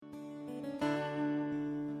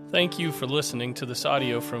Thank you for listening to this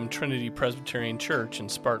audio from Trinity Presbyterian Church in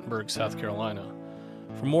Spartanburg, South Carolina.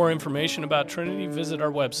 For more information about Trinity, visit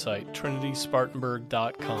our website,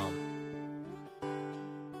 trinityspartanburg.com.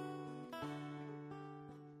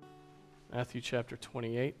 Matthew chapter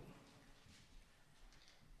 28.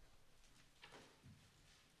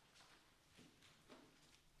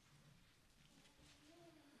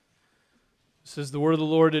 This is the word of the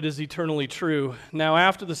Lord, it is eternally true. Now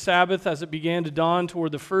after the Sabbath, as it began to dawn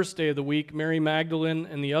toward the first day of the week, Mary Magdalene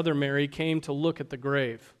and the other Mary came to look at the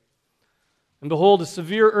grave. And behold, a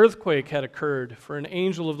severe earthquake had occurred, for an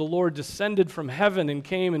angel of the Lord descended from heaven and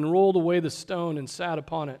came and rolled away the stone and sat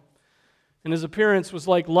upon it. And his appearance was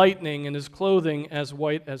like lightning, and his clothing as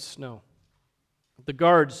white as snow. The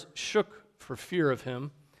guards shook for fear of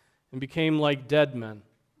him and became like dead men.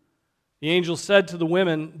 The angel said to the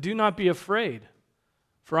women, "Do not be afraid,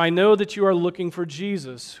 for I know that you are looking for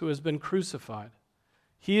Jesus who has been crucified.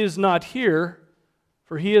 He is not here,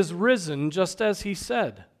 for he is risen just as he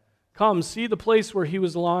said. Come, see the place where he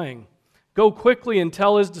was lying. Go quickly and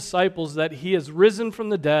tell his disciples that he has risen from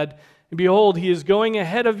the dead, and behold, he is going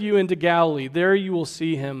ahead of you into Galilee. There you will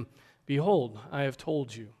see him. Behold, I have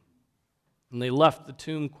told you." And they left the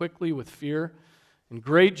tomb quickly with fear and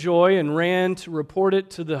great joy, and ran to report it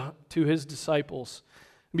to his disciples.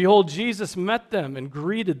 And behold, Jesus met them and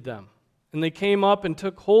greeted them. And they came up and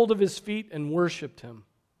took hold of his feet and worshipped him.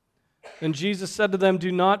 Then Jesus said to them, "Do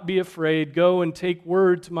not be afraid. Go and take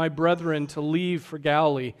word to my brethren to leave for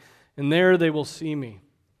Galilee, and there they will see me."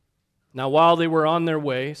 Now while they were on their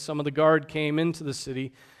way, some of the guard came into the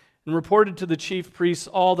city and reported to the chief priests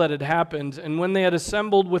all that had happened. And when they had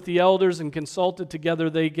assembled with the elders and consulted together,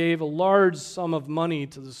 they gave a large sum of money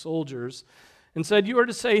to the soldiers and said, "You are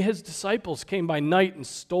to say his disciples came by night and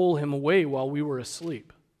stole him away while we were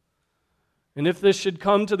asleep. And if this should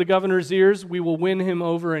come to the governor's ears, we will win him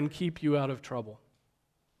over and keep you out of trouble."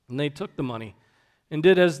 And they took the money and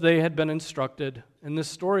did as they had been instructed. And this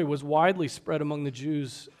story was widely spread among the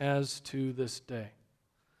Jews as to this day.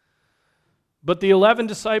 But the 11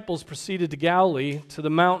 disciples proceeded to Galilee, to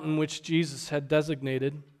the mountain which Jesus had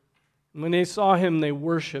designated. And when they saw him, they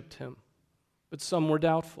worshipped him, but some were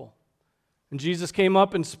doubtful. And Jesus came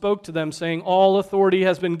up and spoke to them, saying, "All authority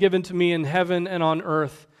has been given to me in heaven and on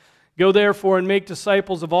earth. Go therefore and make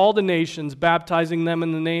disciples of all the nations, baptizing them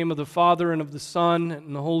in the name of the Father and of the Son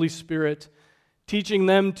and the Holy Spirit, teaching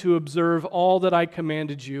them to observe all that I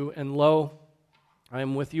commanded you. And lo, I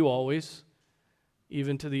am with you always,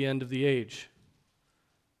 even to the end of the age."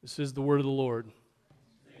 This is the word of the Lord.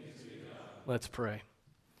 Thanks be to God. Let's pray.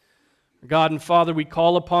 God and Father, we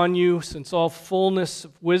call upon you, since all fullness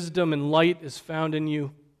of wisdom and light is found in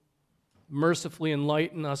you. Mercifully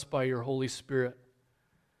enlighten us by your Holy Spirit.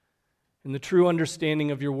 In the true understanding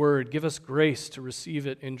of your word, give us grace to receive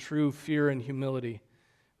it in true fear and humility.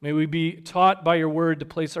 May we be taught by your word to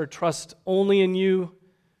place our trust only in you,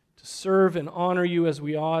 to serve and honor you as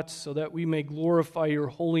we ought, so that we may glorify your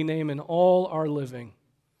holy name in all our living,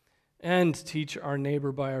 and teach our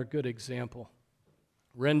neighbor by our good example,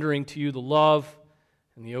 rendering to you the love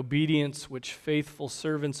and the obedience which faithful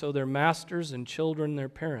servants owe their masters and children their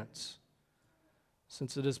parents,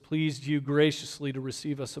 since it has pleased you graciously to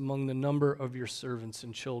receive us among the number of your servants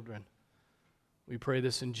and children. We pray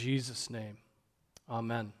this in Jesus' name.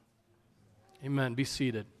 Amen. Amen. Be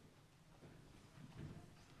seated.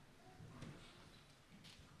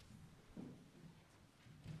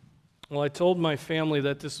 Well, I told my family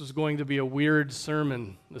that this was going to be a weird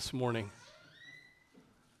sermon this morning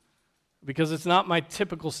because it's not my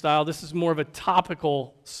typical style. This is more of a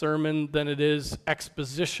topical sermon than it is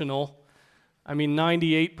expositional. I mean,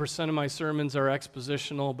 98% of my sermons are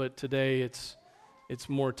expositional, but today it's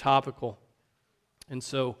more topical. And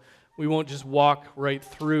so we won't just walk right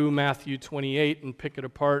through Matthew 28 and pick it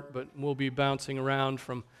apart, but we'll be bouncing around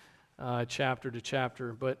from chapter to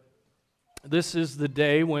chapter. But this is the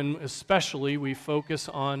day when especially we focus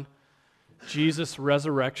on Jesus'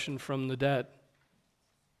 resurrection from the dead.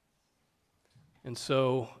 And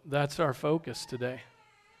so that's our focus today.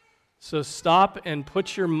 So stop and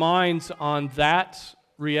put your minds on that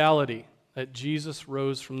reality, that Jesus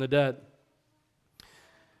rose from the dead.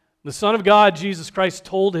 The Son of God, Jesus Christ,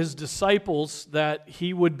 told his disciples that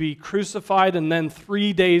he would be crucified and then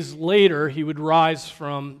 3 days later he would rise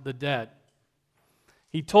from the dead.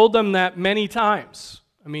 He told them that many times.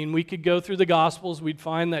 I mean, we could go through the Gospels, we'd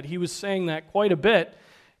find that he was saying that quite a bit,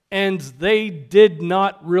 and they did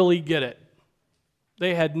not really get it.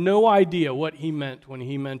 They had no idea what he meant when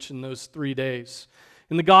he mentioned those 3 days.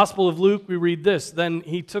 In the Gospel of Luke, we read this: "Then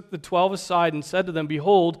he took the 12 aside and said to them,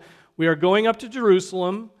 'Behold, we are going up to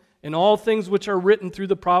Jerusalem, and all things which are written through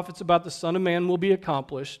the prophets about the Son of Man will be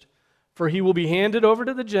accomplished. For he will be handed over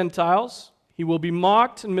to the Gentiles, he will be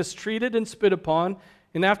mocked and mistreated and spit upon,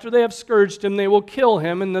 and after they have scourged him, they will kill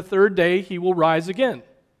him, and the third day he will rise again.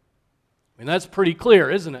 I mean, that's pretty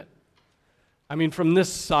clear, isn't it? I mean, from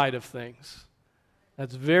this side of things.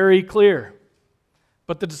 That's very clear.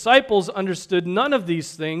 But the disciples understood none of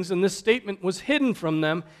these things, and this statement was hidden from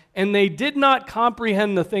them, and they did not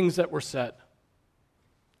comprehend the things that were said.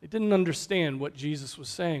 They didn't understand what Jesus was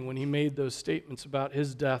saying when he made those statements about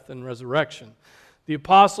his death and resurrection. The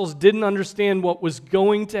apostles didn't understand what was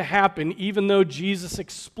going to happen, even though Jesus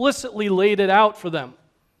explicitly laid it out for them.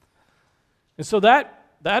 And so that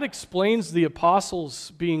explains the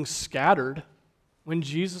apostles being scattered when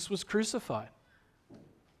Jesus was crucified.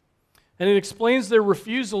 And it explains their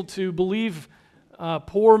refusal to believe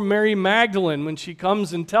poor Mary Magdalene when she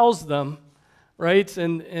comes and tells them, right,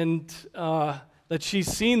 and that she's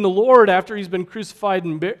seen the Lord after he's been crucified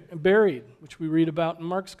and buried, which we read about in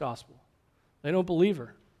Mark's gospel. They don't believe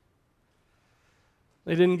her.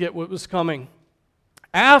 They didn't get what was coming.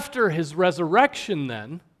 After his resurrection,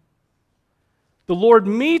 then, the Lord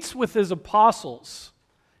meets with his apostles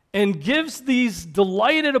and gives these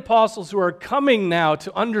delighted apostles who are coming now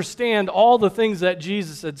to understand all the things that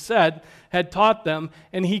Jesus had said, had taught them,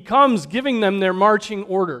 and he comes giving them their marching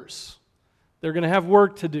orders. They're going to have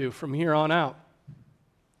work to do from here on out.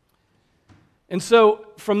 And so,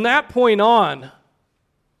 from that point on,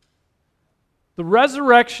 the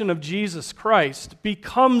resurrection of Jesus Christ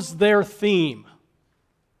becomes their theme.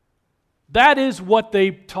 That is what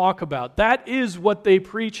they talk about. That is what they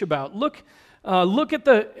preach about. Look at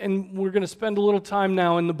and we're going to spend a little time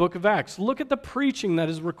now in the book of Acts. Look at the preaching that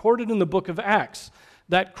is recorded in the book of Acts,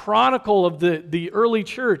 that chronicle of the early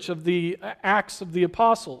church, of the Acts of the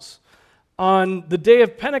Apostles. On the day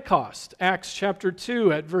of Pentecost, Acts chapter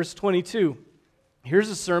 2 at verse 22, here's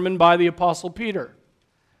a sermon by the Apostle Peter.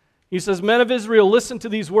 He says, "Men of Israel, listen to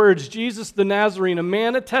these words. Jesus the Nazarene, a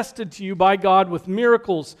man attested to you by God with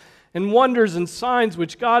miracles and wonders and signs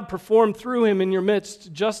which God performed through him in your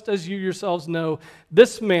midst, just as you yourselves know.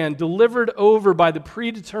 This man, delivered over by the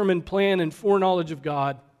predetermined plan and foreknowledge of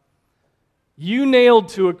God, you nailed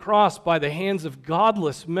to a cross by the hands of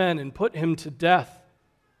godless men and put him to death.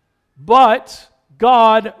 But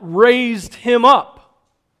God raised him up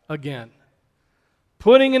again,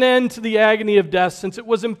 putting an end to the agony of death, since it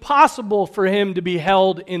was impossible for him to be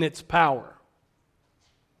held in its power.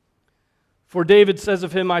 For David says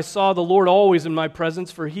of him, I saw the Lord always in my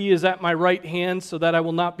presence, for he is at my right hand, so that I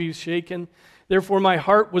will not be shaken. Therefore my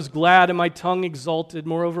heart was glad and my tongue exulted.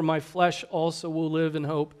 Moreover, my flesh also will live in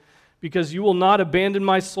hope, because you will not abandon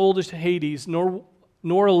my soul to Hades, nor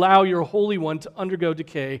allow your Holy One to undergo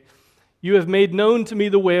decay. You have made known to me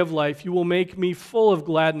the way of life. You will make me full of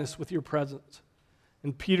gladness with your presence."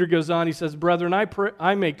 And Peter goes on, he says, "Brethren,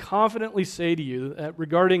 I may confidently say to you that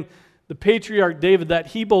regarding the patriarch David, that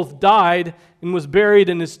he both died and was buried,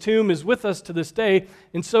 and his tomb is with us to this day.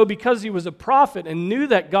 And so because he was a prophet and knew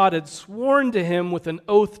that God had sworn to him with an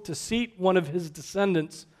oath to seat one of his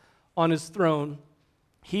descendants on his throne,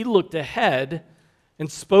 he looked ahead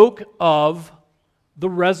and spoke of the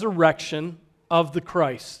resurrection of the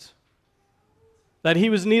Christ. That he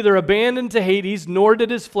was neither abandoned to Hades, nor did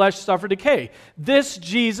his flesh suffer decay. This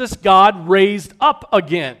Jesus God raised up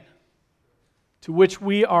again, to which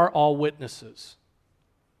we are all witnesses."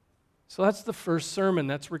 So that's the first sermon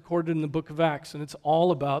that's recorded in the book of Acts, and it's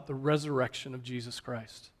all about the resurrection of Jesus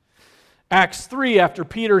Christ. Acts 3, after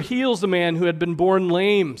Peter heals a man who had been born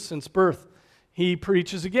lame since birth, he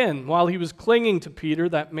preaches again. While he was clinging to Peter,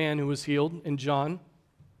 that man who was healed in John,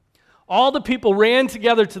 all the people ran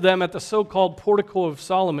together to them at the so-called Portico of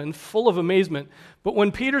Solomon, full of amazement. But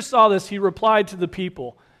when Peter saw this, he replied to the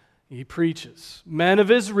people, he preaches, "Men of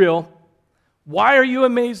Israel, why are you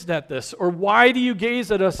amazed at this? Or why do you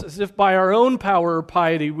gaze at us as if by our own power or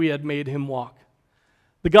piety we had made him walk?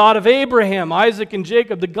 The God of Abraham, Isaac, and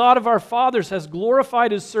Jacob, the God of our fathers, has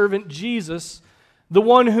glorified his servant Jesus, the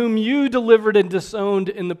one whom you delivered and disowned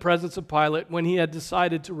in the presence of Pilate when he had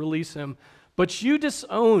decided to release him. But you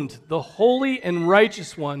disowned the holy and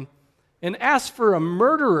righteous one and asked for a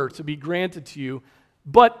murderer to be granted to you,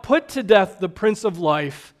 but put to death the Prince of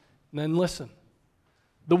Life." And then listen.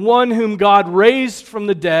 "The one whom God raised from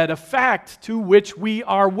the dead, a fact to which we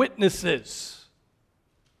are witnesses."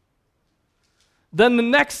 Then the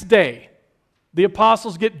next day, the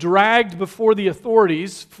apostles get dragged before the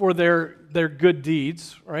authorities for their good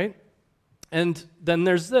deeds, right? And then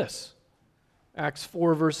there's this, Acts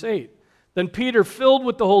 4, verse 8. "Then Peter, filled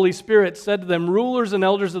with the Holy Spirit, said to them, 'Rulers and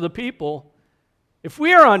elders of the people, If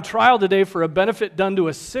we are on trial today for a benefit done to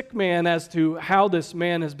a sick man as to how this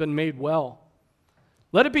man has been made well,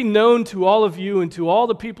 let it be known to all of you and to all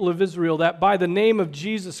the people of Israel that by the name of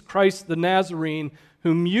Jesus Christ the Nazarene,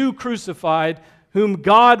 whom you crucified, whom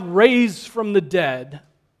God raised from the dead,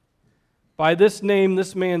 by this name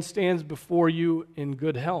this man stands before you in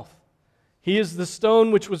good health. He is the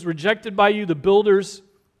stone which was rejected by you, the builders,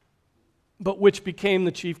 but which became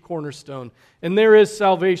the chief cornerstone. And there is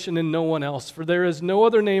salvation in no one else, for there is no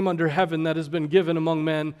other name under heaven that has been given among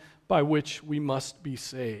men by which we must be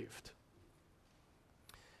saved.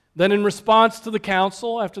 Then in response to the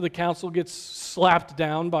council, after the council gets slapped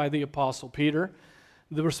down by the Apostle Peter,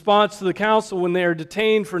 the response to the council when they are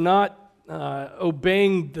detained for not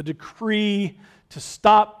obeying the decree to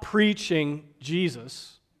stop preaching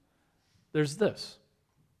Jesus, there's this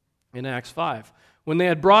in Acts 5. When they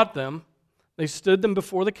had brought them, they stood them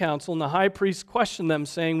before the council, and the high priest questioned them,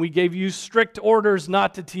 saying, "We gave you strict orders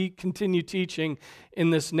not to continue teaching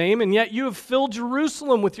in this name, and yet you have filled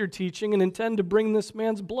Jerusalem with your teaching and intend to bring this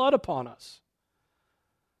man's blood upon us."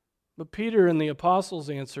 But Peter and the apostles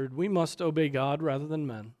answered, "We must obey God rather than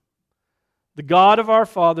men. The God of our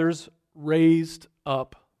fathers raised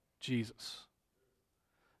up Jesus,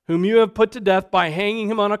 whom you have put to death by hanging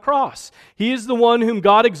him on a cross. He is the one whom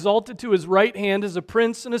God exalted to his right hand as a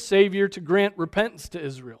prince and a savior to grant repentance to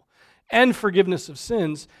Israel and forgiveness of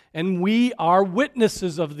sins, and we are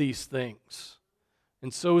witnesses of these things.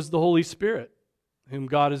 And so is the Holy Spirit, whom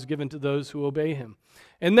God has given to those who obey him."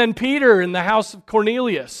 And then Peter in the house of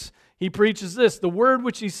Cornelius, he preaches this, "The word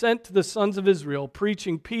which he sent to the sons of Israel,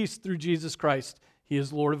 preaching peace through Jesus Christ. He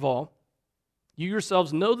is Lord of all. You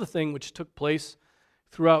yourselves know the thing which took place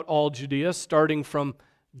throughout all Judea, starting from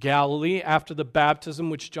Galilee after the baptism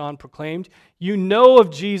which John proclaimed. You know of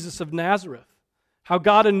Jesus of Nazareth, how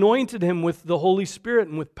God anointed him with the Holy Spirit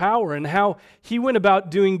and with power, and how he went about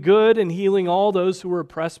doing good and healing all those who were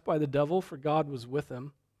oppressed by the devil, for God was with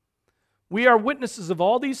him. We are witnesses of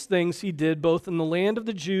all these things he did, both in the land of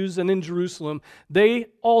the Jews and in Jerusalem. They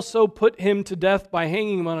also put him to death by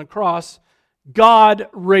hanging him on a cross. God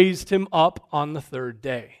raised him up on the third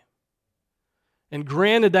day, and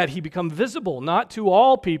granted that he become visible, not to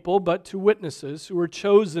all people, but to witnesses who were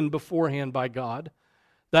chosen beforehand by God,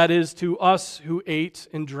 that is, to us who ate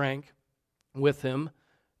and drank with him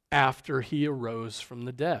after he arose from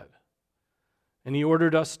the dead. And he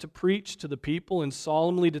ordered us to preach to the people and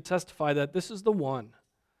solemnly to testify that this is the one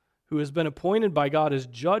who has been appointed by God as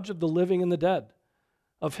judge of the living and the dead.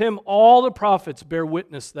 Of him all the prophets bear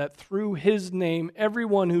witness that through his name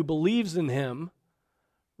everyone who believes in him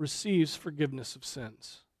receives forgiveness of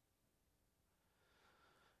sins."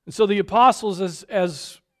 And so the apostles,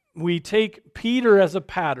 as we take Peter as a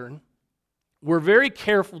pattern, were very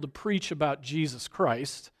careful to preach about Jesus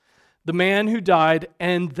Christ, the man who died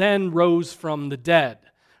and then rose from the dead.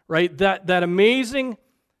 Right? That amazing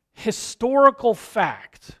historical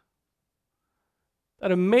fact.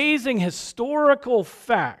 That amazing historical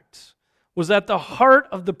fact was at the heart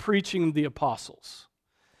of the preaching of the apostles.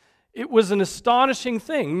 It was an astonishing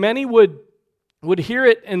thing. Many would hear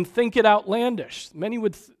it and think it outlandish. Many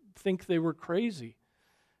would think they were crazy,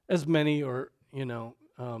 as many, or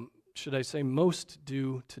should I say most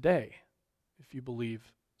do today, if you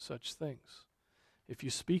believe such things, if you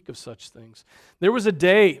speak of such things. There was a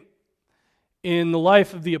day in the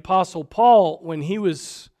life of the Apostle Paul when he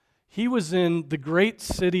was in the great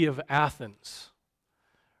city of Athens.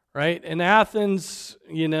 Right? In Athens,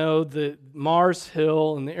 the Mars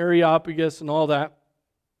Hill and the Areopagus and all that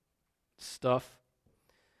stuff.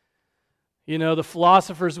 The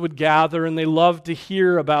philosophers would gather and they loved to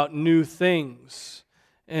hear about new things.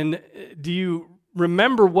 And do you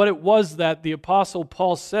remember what it was that the Apostle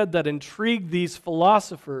Paul said that intrigued these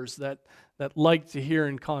philosophers that liked to hear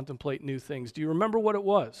and contemplate new things? Do you remember what it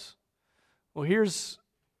was? Well, here's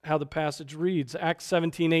how the passage reads, Acts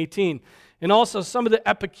 17:18. And also some of the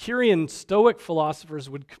Epicurean Stoic philosophers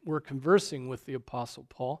were conversing with the Apostle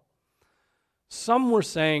Paul. Some were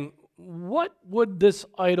saying, "What would this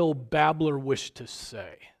idle babbler wish to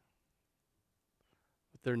say?"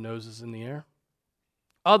 With their noses in the air.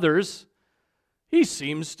 Others, "He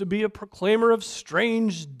seems to be a proclaimer of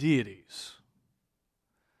strange deities."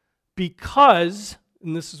 Because,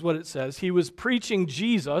 and this is what it says, he was preaching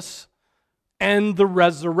Jesus and the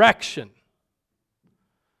resurrection.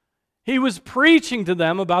 He was preaching to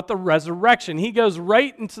them about the resurrection. He goes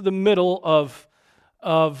right into the middle of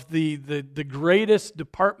the greatest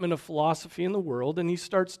department of philosophy in the world, and he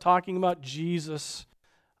starts talking about Jesus.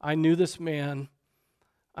 I knew this man.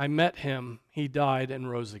 I met him. He died and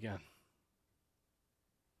rose again.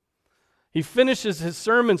 He finishes his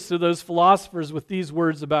sermons to those philosophers with these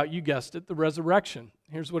words about, you guessed it, the resurrection.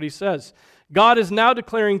 Here's what he says. God is now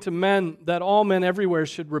declaring to men that all men everywhere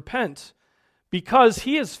should repent, because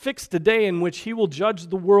he has fixed a day in which he will judge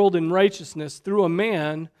the world in righteousness through a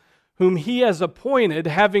man whom he has appointed,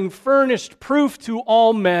 having furnished proof to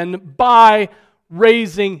all men by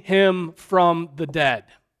raising him from the dead.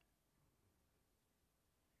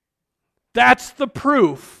 That's the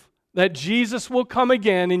proof that Jesus will come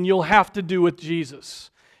again, and you'll have to do with Jesus.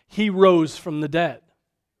 He rose from the dead.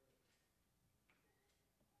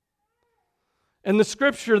 And the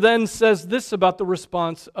scripture then says this about the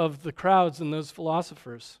response of the crowds and those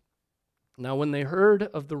philosophers. Now, when they heard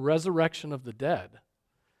of the resurrection of the dead,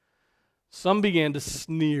 some began to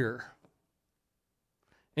sneer.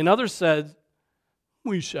 And others said,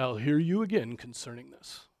 we shall hear you again concerning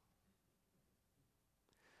this.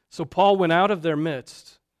 So Paul went out of their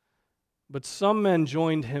midst, but some men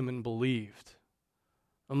joined him and believed,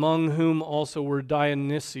 among whom also were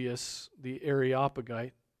Dionysius the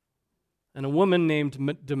Areopagite, and a woman named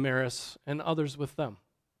Damaris, and others with them.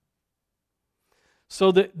 So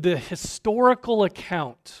the historical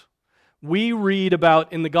account we read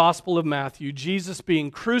about in the Gospel of Matthew, Jesus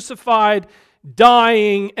being crucified,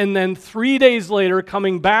 dying, and then 3 days later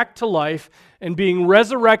coming back to life and being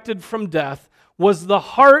resurrected from death, was the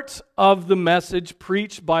heart of the message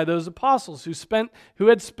preached by those apostles who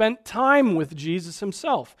had spent time with Jesus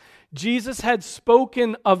himself. Jesus had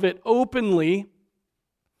spoken of it openly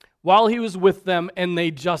while he was with them, and they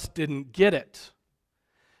just didn't get it.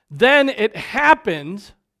 Then it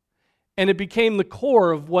happened, and it became the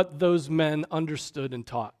core of what those men understood and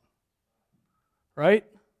taught. Right?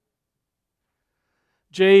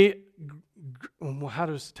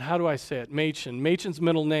 How do I say it? Machen's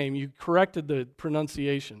middle name. You corrected the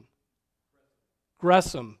pronunciation.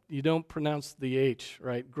 Gresham. You don't pronounce the H,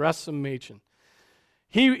 right? Gresham Machen.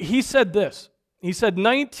 He said this. He said,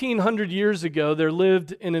 1900 years ago, there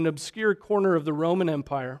lived in an obscure corner of the Roman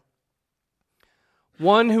Empire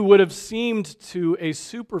one who would have seemed to a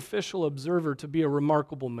superficial observer to be a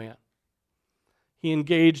remarkable man. He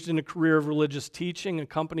engaged in a career of religious teaching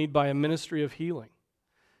accompanied by a ministry of healing.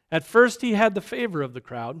 At first, he had the favor of the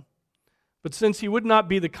crowd, but since he would not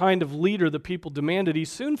be the kind of leader the people demanded, he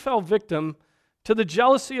soon fell victim to the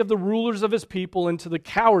jealousy of the rulers of his people and to the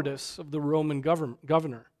cowardice of the Roman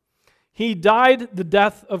governor. He died the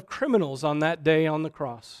death of criminals on that day on the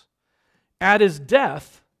cross. At his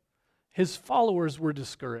death, his followers were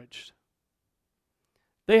discouraged.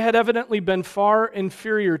 They had evidently been far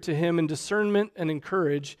inferior to him in discernment and in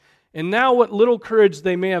courage, and now what little courage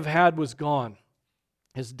they may have had was gone.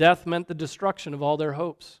 His death meant the destruction of all their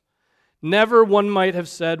hopes. Never, one might have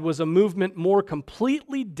said, was a movement more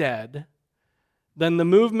completely dead than the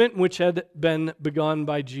movement which had been begun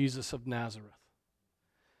by Jesus of Nazareth.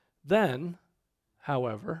 Then,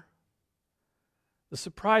 however, the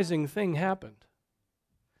surprising thing happened.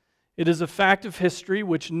 It is a fact of history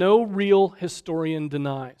which no real historian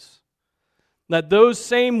denies, that those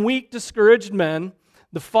same weak, discouraged men,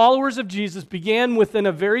 the followers of Jesus, began within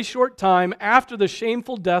a very short time after the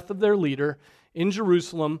shameful death of their leader in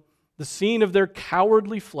Jerusalem, the scene of their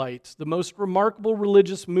cowardly flight, the most remarkable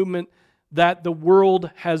religious movement that the world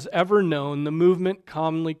has ever known, the movement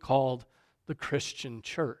commonly called the Christian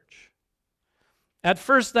church. At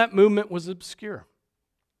first, that movement was obscure,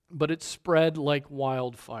 but it spread like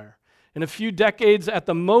wildfire. In a few decades at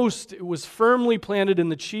the most, it was firmly planted in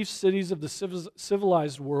the chief cities of the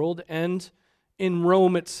civilized world and in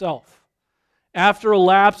Rome itself. After a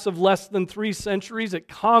lapse of less than 3 centuries, it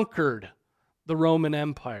conquered the Roman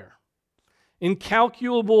Empire.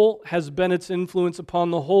 Incalculable has been its influence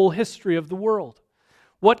upon the whole history of the world.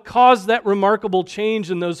 What caused that remarkable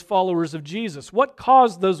change in those followers of Jesus? What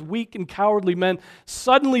caused those weak and cowardly men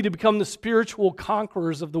suddenly to become the spiritual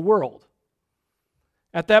conquerors of the world?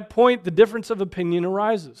 At that point, the difference of opinion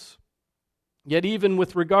arises. Yet even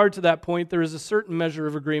with regard to that point, there is a certain measure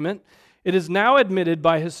of agreement. It is now admitted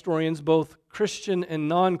by historians, both Christian and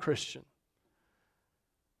non-Christian,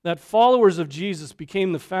 that followers of Jesus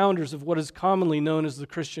became the founders of what is commonly known as the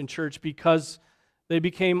Christian church because they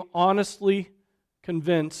became honestly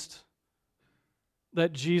convinced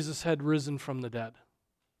that Jesus had risen from the dead.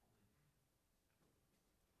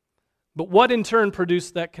 But what in turn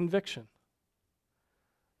produced that conviction?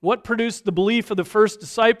 What produced the belief of the first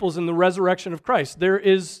disciples in the resurrection of Christ?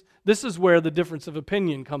 This is where the difference of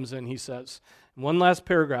opinion comes in, he says. One last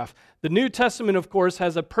paragraph. The New Testament, of course,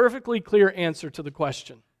 has a perfectly clear answer to the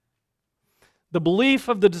question. The belief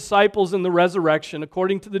of the disciples in the resurrection,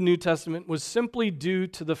 according to the New Testament, was simply due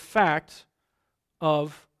to the fact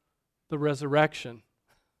of the resurrection.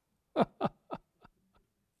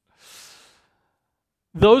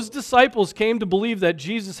 Those disciples came to believe that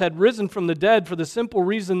Jesus had risen from the dead for the simple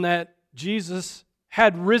reason that Jesus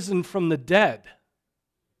had risen from the dead.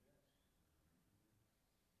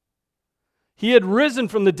 He had risen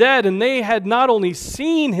from the dead, and they had not only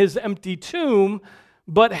seen his empty tomb,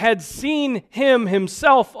 but had seen him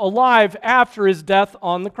himself alive after his death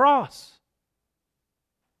on the cross.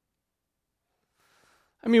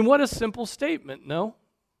 I mean, what a simple statement, no?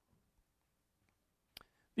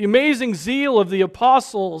 The amazing zeal of the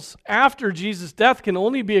apostles after Jesus' death can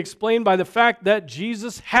only be explained by the fact that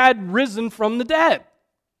Jesus had risen from the dead.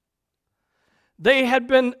 They had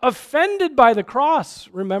been offended by the cross,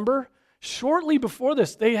 remember? Shortly before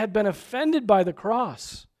this, they had been offended by the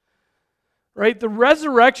cross. Right? The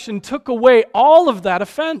resurrection took away all of that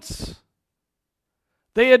offense.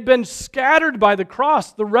 They had been scattered by the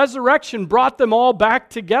cross. The resurrection brought them all back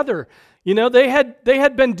together. You know, they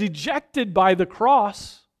had been dejected by the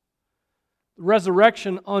cross. The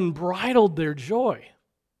resurrection unbridled their joy.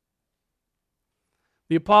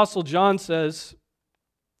 The Apostle John says,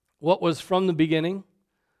 what was from the beginning,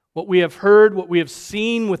 what we have heard, what we have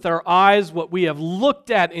seen with our eyes, what we have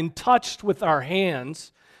looked at and touched with our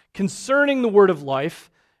hands, concerning the word of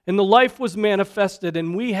life, and the life was manifested,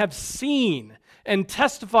 and we have seen and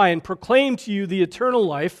testify and proclaim to you the eternal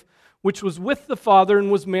life, which was with the Father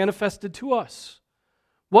and was manifested to us.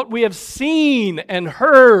 What we have seen and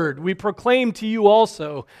heard, we proclaim to you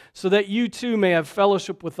also, so that you too may have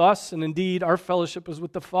fellowship with us, and indeed our fellowship is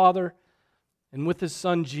with the Father and with His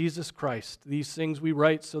Son, Jesus Christ. These things we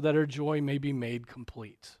write so that our joy may be made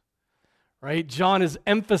complete. Right? John is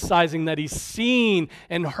emphasizing that he's seen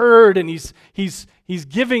and heard, and he's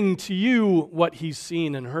giving to you what he's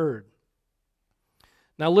seen and heard.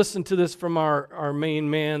 Now listen to this from our main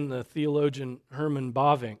man, the theologian Herman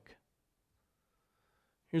Bavinck.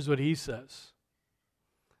 Here's what he says.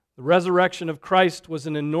 The resurrection of Christ was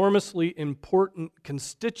an enormously important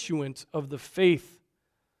constituent of the faith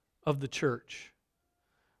of the church.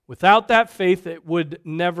 Without that faith, it would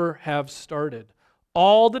never have started.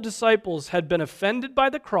 All the disciples had been offended by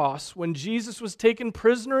the cross. When Jesus was taken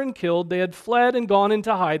prisoner and killed, they had fled and gone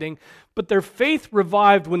into hiding, but their faith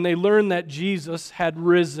revived when they learned that Jesus had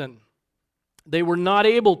risen. They were not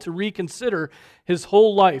able to reconsider his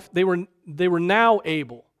whole life. They were now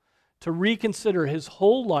able to reconsider his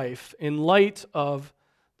whole life in light of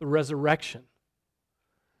the resurrection.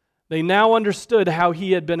 They now understood how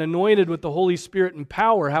he had been anointed with the Holy Spirit and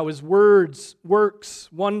power, how his words, works,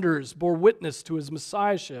 wonders bore witness to his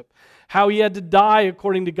messiahship, how he had to die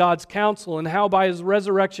according to God's counsel, and how by his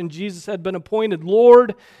resurrection Jesus had been appointed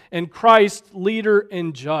Lord and Christ, leader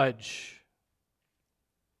and judge.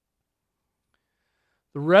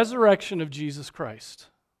 The resurrection of Jesus Christ,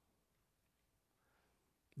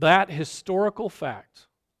 that historical fact,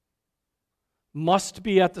 must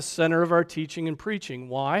be at the center of our teaching and preaching.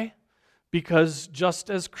 Why? Because just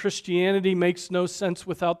as Christianity makes no sense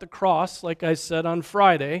without the cross, like I said on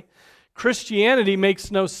Friday, Christianity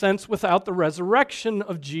makes no sense without the resurrection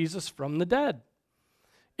of Jesus from the dead.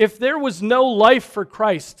 If there was no life for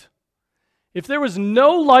Christ, if there was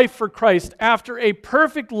no life for Christ after a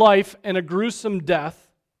perfect life and a gruesome death,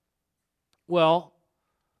 well,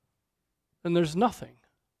 then there's nothing.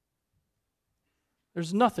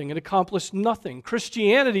 There's nothing. It accomplished nothing.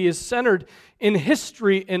 Christianity is centered in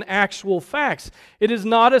history and actual facts. It is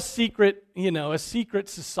not a secret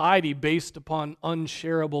society based upon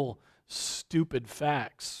unshareable, stupid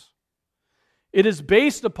facts. It is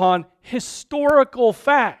based upon historical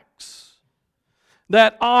facts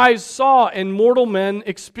that eyes saw and mortal men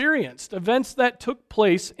experienced, events that took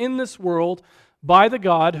place in this world by the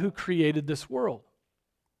God who created this world.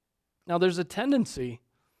 Now, there's a tendency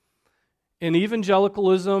in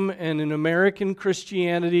evangelicalism and in American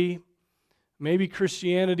Christianity, maybe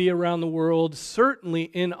Christianity around the world, certainly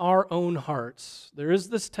in our own hearts, there is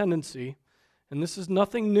this tendency, and this is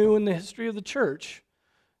nothing new in the history of the church,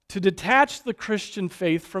 to detach the Christian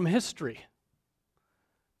faith from history,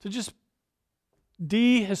 to just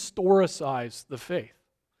dehistoricize the faith.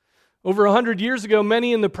 Over 100 years ago,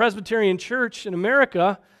 many in the Presbyterian Church in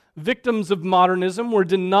America, victims of modernism, were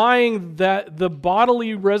denying that the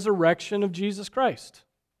bodily resurrection of Jesus Christ.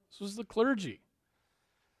 This was the clergy.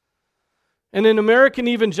 And in American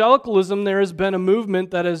evangelicalism, there has been a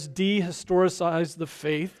movement that has dehistoricized the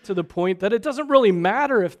faith to the point that it doesn't really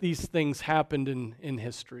matter if these things happened in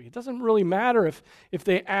history. It doesn't really matter if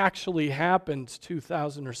they actually happened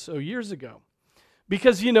 2,000 or so years ago.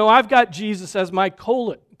 Because, I've got Jesus as my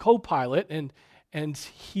co-pilot, and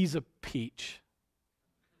he's a peach.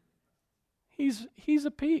 He's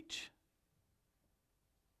a peach.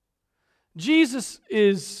 Jesus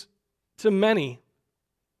is, to many,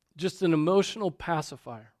 just an emotional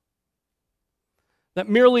pacifier that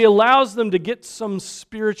merely allows them to get some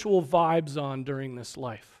spiritual vibes on during this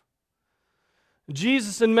life.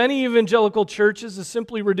 Jesus in many evangelical churches is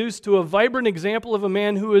simply reduced to a vibrant example of a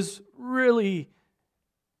man who is really,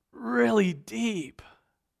 really deep,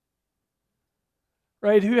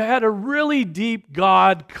 right? Who had a really deep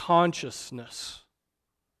God consciousness.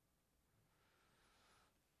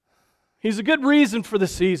 He's a good reason for the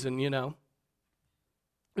season, you know.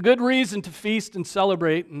 A good reason to feast and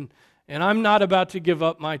celebrate, and I'm not about to give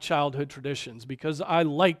up my childhood traditions because I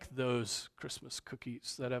like those Christmas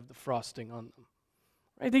cookies that have the frosting on them.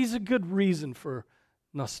 Right? He's a good reason for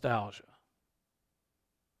nostalgia.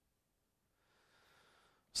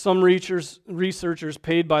 Some researchers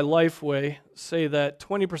paid by Lifeway say that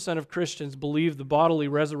 20% of Christians believe the bodily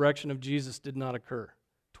resurrection of Jesus did not occur.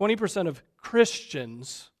 20% of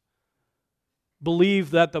Christians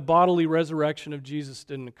believe that the bodily resurrection of Jesus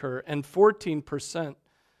didn't occur, and 14%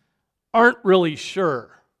 aren't really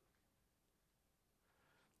sure.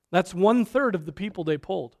 That's 1/3 of the people they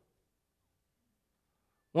polled.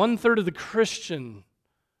 1/3 of the Christians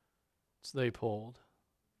they polled.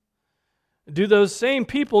 Do those same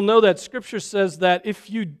people know that Scripture says that if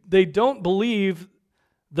they don't believe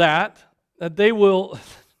that they will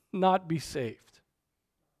not be saved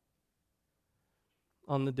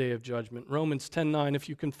on the day of judgment? Romans 10:9, if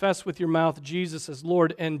you confess with your mouth Jesus as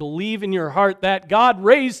Lord and believe in your heart that God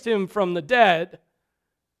raised him from the dead,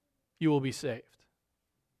 you will be saved.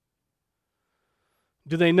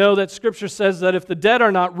 Do they know that Scripture says that if the dead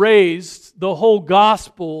are not raised, the whole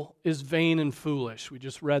gospel is vain and foolish? We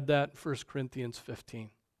just read that in 1 Corinthians 15.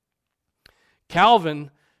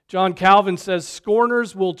 John Calvin says,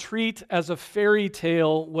 scorners will treat as a fairy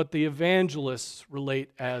tale what the evangelists relate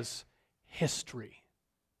as history.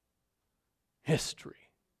 History.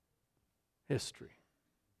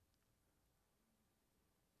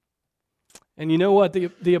 And you know what?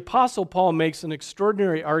 The Apostle Paul makes an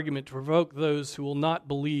extraordinary argument to provoke those who will not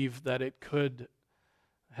believe that it could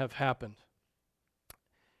have happened.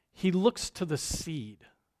 He looks to the seed.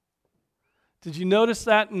 Did you notice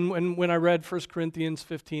that when I read 1 Corinthians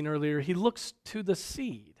 15 earlier? He looks to the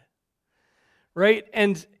seed, right?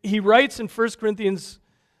 And he writes in 1 Corinthians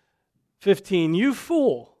 15, you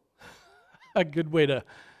fool. A good way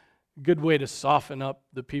to soften up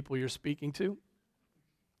the people you're speaking to.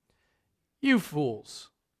 You fools,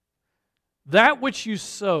 that which you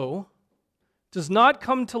sow does not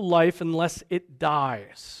come to life unless it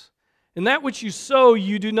dies. And that which you sow,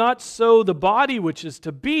 you do not sow the body which is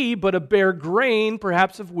to be, but a bare grain,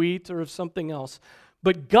 perhaps of wheat or of something else.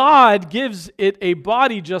 But God gives it a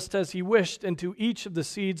body just as He wished, and to each of the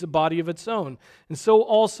seeds a body of its own. And so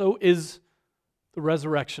also is the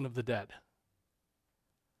resurrection of the dead.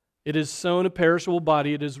 It is sown a perishable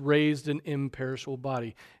body, it is raised an imperishable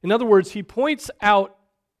body. In other words, he points out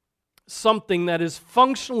something that is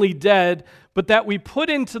functionally dead, but that we put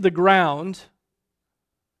into the ground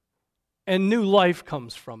and new life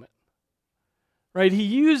comes from it. Right? He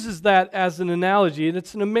uses that as an analogy, and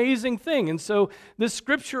it's an amazing thing. And so this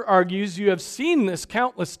scripture argues, you have seen this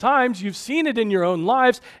countless times, you've seen it in your own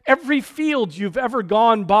lives. Every field you've ever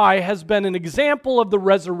gone by has been an example of the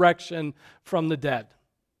resurrection from the dead.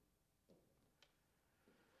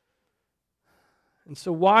 And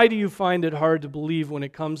so why do you find it hard to believe when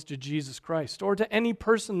it comes to Jesus Christ or to any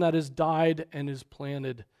person that has died and is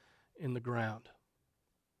planted in the ground?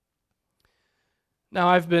 Now,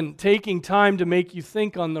 I've been taking time to make you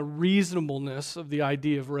think on the reasonableness of the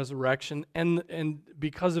idea of resurrection and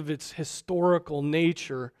because of its historical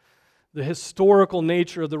nature, the historical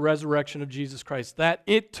nature of the resurrection of Jesus Christ, that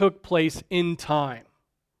it took place in time.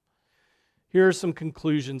 Here are some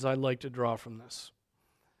conclusions I'd like to draw from this.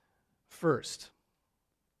 First,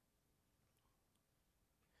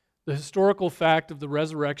 the historical fact of the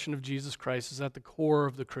resurrection of Jesus Christ is at the core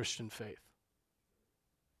of the Christian faith.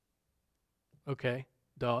 Okay,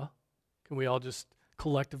 duh. Can we all just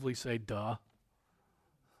collectively say duh?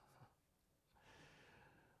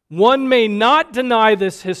 One may not deny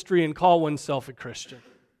this history and call oneself a Christian.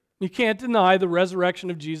 You can't deny the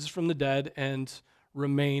resurrection of Jesus from the dead and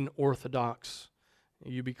remain orthodox.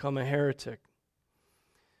 You become a heretic.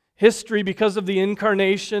 History, because of the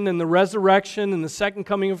incarnation and the resurrection and the second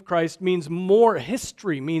coming of Christ, means more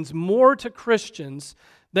to Christians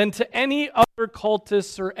than to any other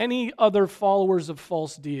cultists or any other followers of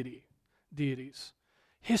false deities.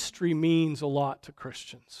 History means a lot to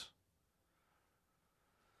Christians.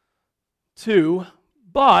 2,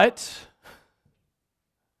 but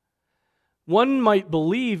One might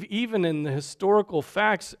believe even in the historical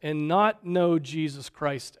facts and not know Jesus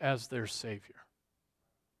Christ as their Savior.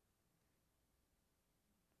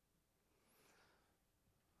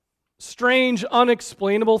 Strange,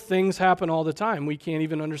 unexplainable things happen all the time. We can't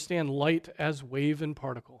even understand light as wave and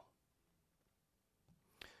particle.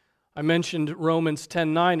 I mentioned Romans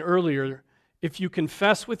 10:9 earlier. If you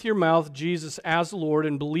confess with your mouth Jesus as Lord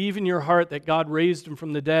and believe in your heart that God raised him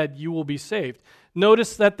from the dead, you will be saved.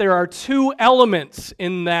 Notice that there are two elements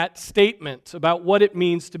in that statement about what it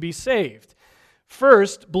means to be saved.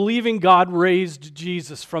 First, believing God raised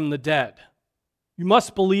Jesus from the dead. You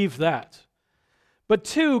must believe that. But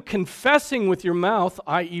two, confessing with your mouth,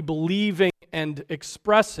 i.e. believing and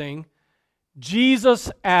expressing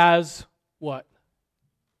Jesus as what?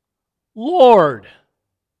 Lord.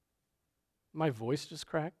 My voice just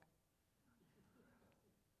cracked.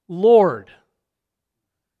 Lord.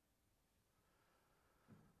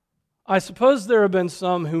 I suppose there have been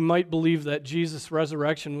some who might believe that Jesus'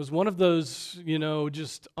 resurrection was one of those,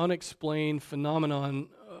 just unexplained phenomenon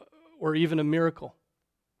or even a miracle.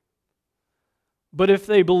 But if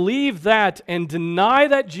they believe that and deny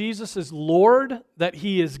that Jesus is Lord, that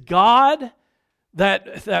he is God,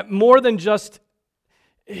 that more than just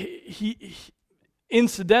he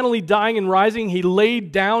incidentally dying and rising, he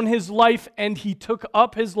laid down his life and he took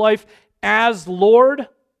up his life as Lord,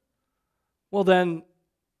 well then,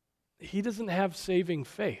 he doesn't have saving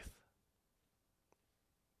faith.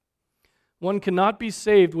 One cannot be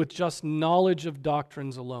saved with just knowledge of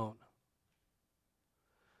doctrines alone.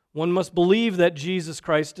 One must believe that Jesus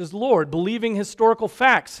Christ is Lord, believing historical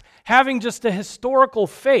facts. Having just a historical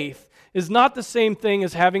faith is not the same thing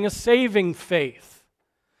as having a saving faith.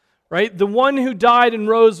 Right? The one who died and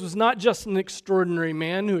rose was not just an extraordinary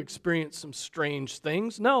man who experienced some strange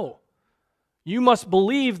things. No. You must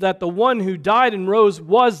believe that the one who died and rose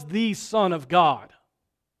was the Son of God.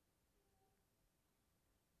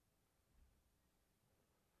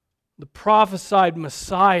 The prophesied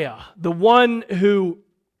Messiah, the one who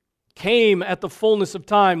came at the fullness of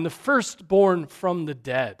time, the firstborn from the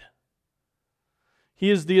dead. He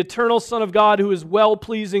is the eternal Son of God who is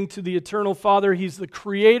well-pleasing to the eternal Father. He's the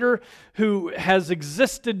Creator who has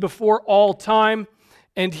existed before all time,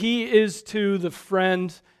 and He is to the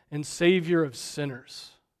friend and Savior of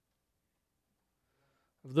sinners.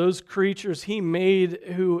 Of those creatures He made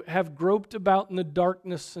who have groped about in the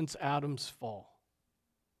darkness since Adam's fall.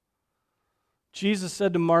 Jesus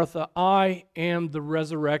said to Martha, I am the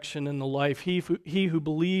resurrection and the life. He who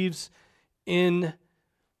believes in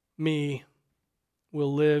me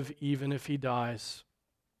will live even if he dies.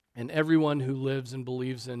 And everyone who lives and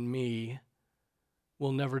believes in me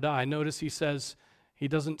will never die. Notice he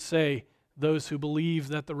doesn't say those who believe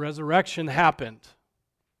that the resurrection happened.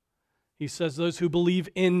 He says those who believe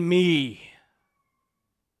in me,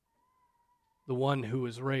 the one who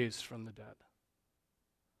is raised from the dead.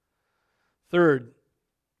 Third,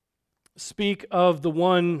 speak of the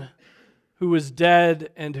one who is dead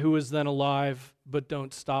and who is then alive, but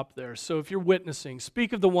don't stop there. So if you're witnessing,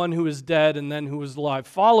 speak of the one who is dead and then who is alive.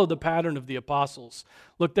 Follow the pattern of the apostles.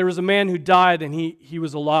 Look, there was a man who died and he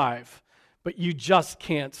was alive, but you just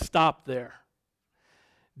can't stop there.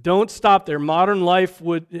 Don't stop there. Modern life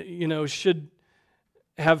should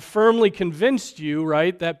have firmly convinced you,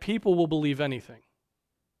 right, that people will believe anything.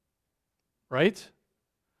 Right?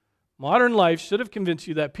 Modern life should have convinced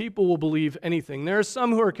you that people will believe anything. There are some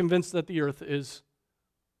who are convinced that the earth is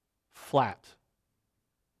flat.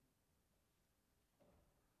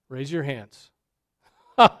 Raise your hands.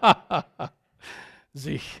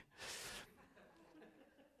 Zeke.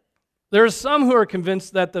 There are some who are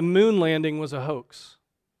convinced that the moon landing was a hoax.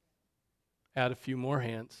 Add a few more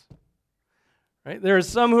hands. Right? There are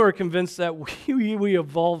some who are convinced that we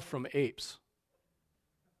evolved from apes.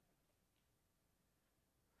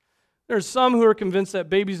 There are some who are convinced that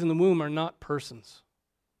babies in the womb are not persons.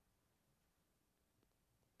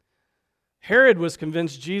 Herod was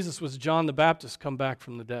convinced Jesus was John the Baptist come back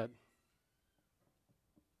from the dead.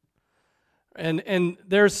 And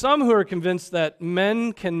there are some who are convinced that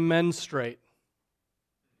men can menstruate.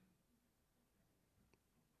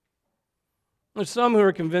 There's some who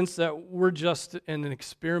are convinced that we're just an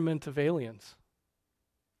experiment of aliens.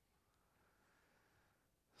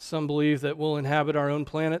 Some believe that we'll inhabit our own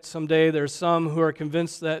planet someday. There's some who are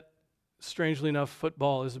convinced that, strangely enough,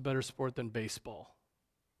 football is a better sport than baseball.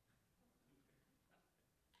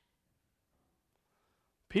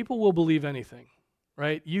 People will believe anything,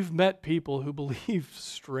 right? You've met people who believe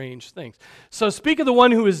strange things. So speak of the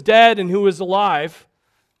one who is dead and who is alive,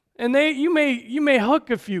 and you may hook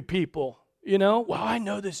a few people, Well, I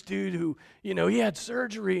know this dude who, he had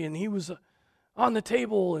surgery and he was on the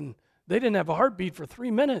table and they didn't have a heartbeat for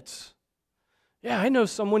 3 minutes. Yeah, I know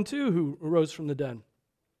someone too who rose from the dead.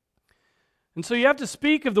 And so you have to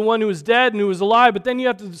speak of the one who was dead and who was alive, but then you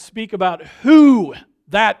have to speak about who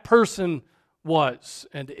that person was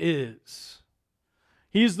and is.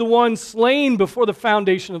 He's the one slain before the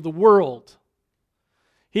foundation of the world.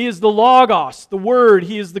 He is the Logos, the Word.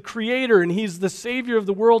 He is the Creator, and He's the Savior of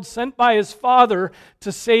the world, sent by His Father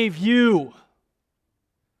to save you.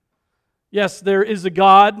 Yes, there is a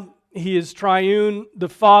God. He is triune, the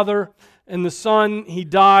Father and the Son. He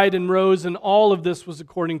died and rose, and all of this was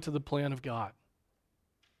according to the plan of God.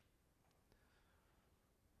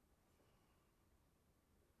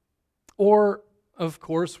 Or, of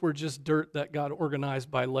course, we're just dirt that got organized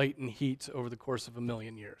by light and heat over the course of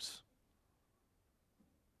 1,000,000 years.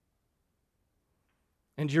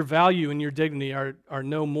 And your value and your dignity are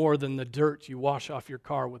no more than the dirt you wash off your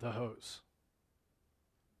car with a hose.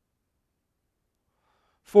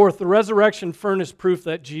 Fourth, the resurrection furnished proof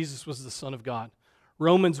that Jesus was the Son of God.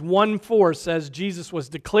 Romans 1:4 says Jesus was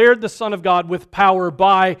declared the Son of God with power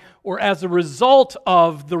by or as a result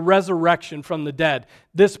of the resurrection from the dead.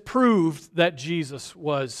 This proved that Jesus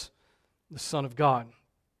was the Son of God.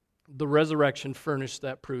 The resurrection furnished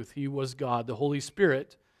that proof. He was God. The Holy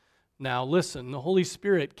Spirit, now listen, the Holy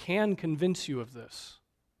Spirit can convince you of this.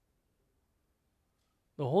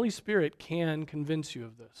 The Holy Spirit can convince you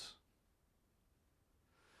of this.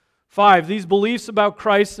 5, these beliefs about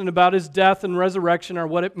Christ and about His death and resurrection are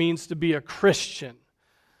what it means to be a Christian.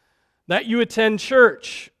 That you attend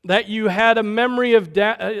church, that you had a memory of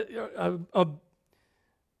a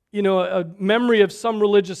memory of some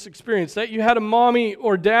religious experience, that you had a mommy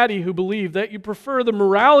or daddy who believed, that you prefer the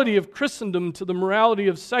morality of Christendom to the morality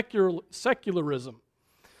of secularism.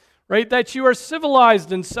 Right? That you are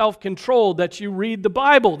civilized and self-controlled, that you read the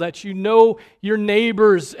Bible, that you know your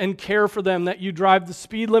neighbors and care for them, that you drive the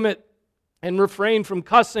speed limit and refrain from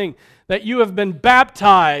cussing, that you have been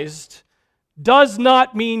baptized, does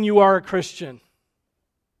not mean you are a Christian.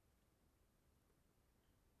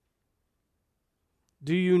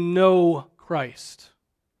 Do you know Christ?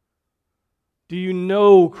 Do you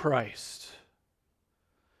know Christ?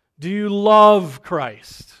 Do you love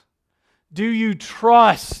Christ? Do you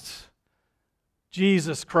trust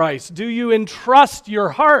Jesus Christ? Do you entrust your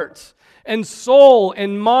heart and soul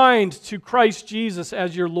and mind to Christ Jesus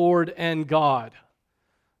as your Lord and God?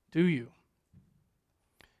 Do you?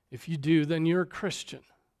 If you do, then you're a Christian.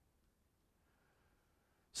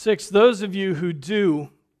 6, those of you who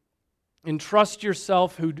do entrust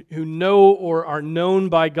yourself, who know or are known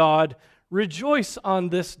by God, rejoice on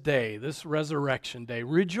this day, this resurrection day.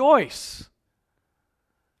 Rejoice.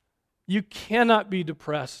 You cannot be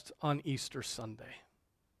depressed on Easter Sunday.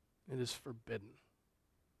 It is forbidden.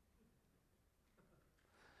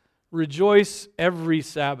 Rejoice every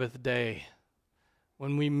Sabbath day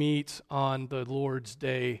when we meet on the Lord's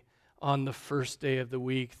Day, on the first day of the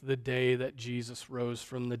week, the day that Jesus rose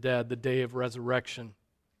from the dead, the day of resurrection.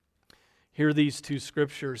 Hear these 2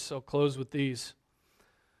 scriptures, so I'll close with these.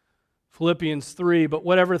 Philippians 3, but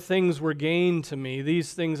whatever things were gained to me,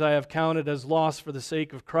 these things I have counted as loss for the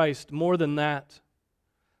sake of Christ. More than that,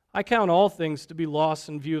 I count all things to be lost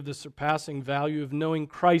in view of the surpassing value of knowing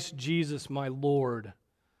Christ Jesus my Lord,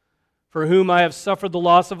 for whom I have suffered the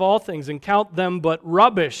loss of all things, and count them but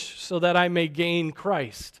rubbish, so that I may gain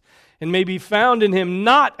Christ, and may be found in Him,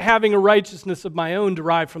 not having a righteousness of my own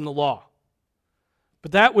derived from the law,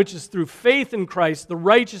 but that which is through faith in Christ, the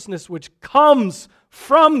righteousness which comes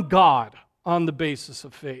from God on the basis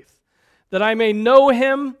of faith, that I may know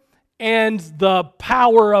Him and the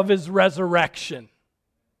power of His resurrection,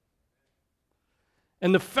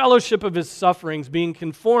 and the fellowship of His sufferings, being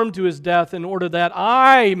conformed to His death, in order that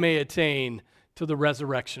I may attain to the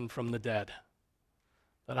resurrection from the dead,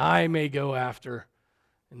 that I may go after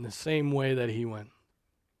in the same way that He went.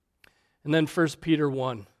 And then 1 Peter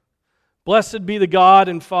 1, blessed be the God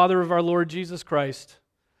and Father of our Lord Jesus Christ,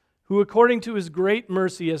 who according to His great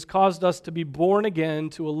mercy has caused us to be born again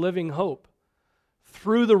to a living hope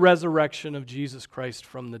through the resurrection of Jesus Christ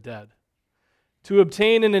from the dead, to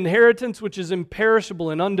obtain an inheritance which is imperishable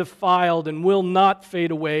and undefiled and will not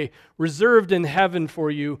fade away, reserved in heaven for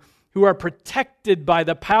you, who are protected by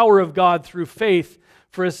the power of God through faith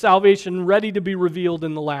for a salvation ready to be revealed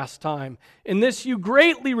in the last time. In this you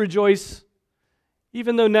greatly rejoice,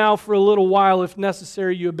 even though now for a little while, if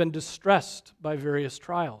necessary, you have been distressed by various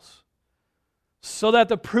trials, so that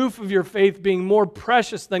the proof of your faith, being more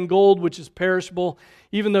precious than gold which is perishable,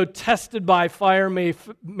 even though tested by fire,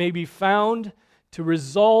 may be found to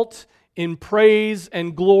result in praise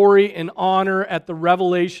and glory and honor at the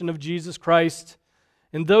revelation of Jesus Christ.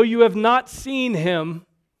 And though you have not seen him,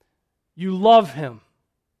 you love him.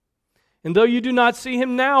 And though you do not see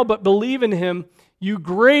him now, but believe in him, you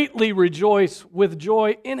greatly rejoice with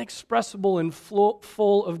joy inexpressible and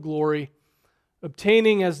full of glory,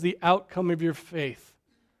 obtaining as the outcome of your faith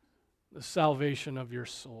the salvation of your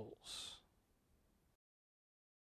souls.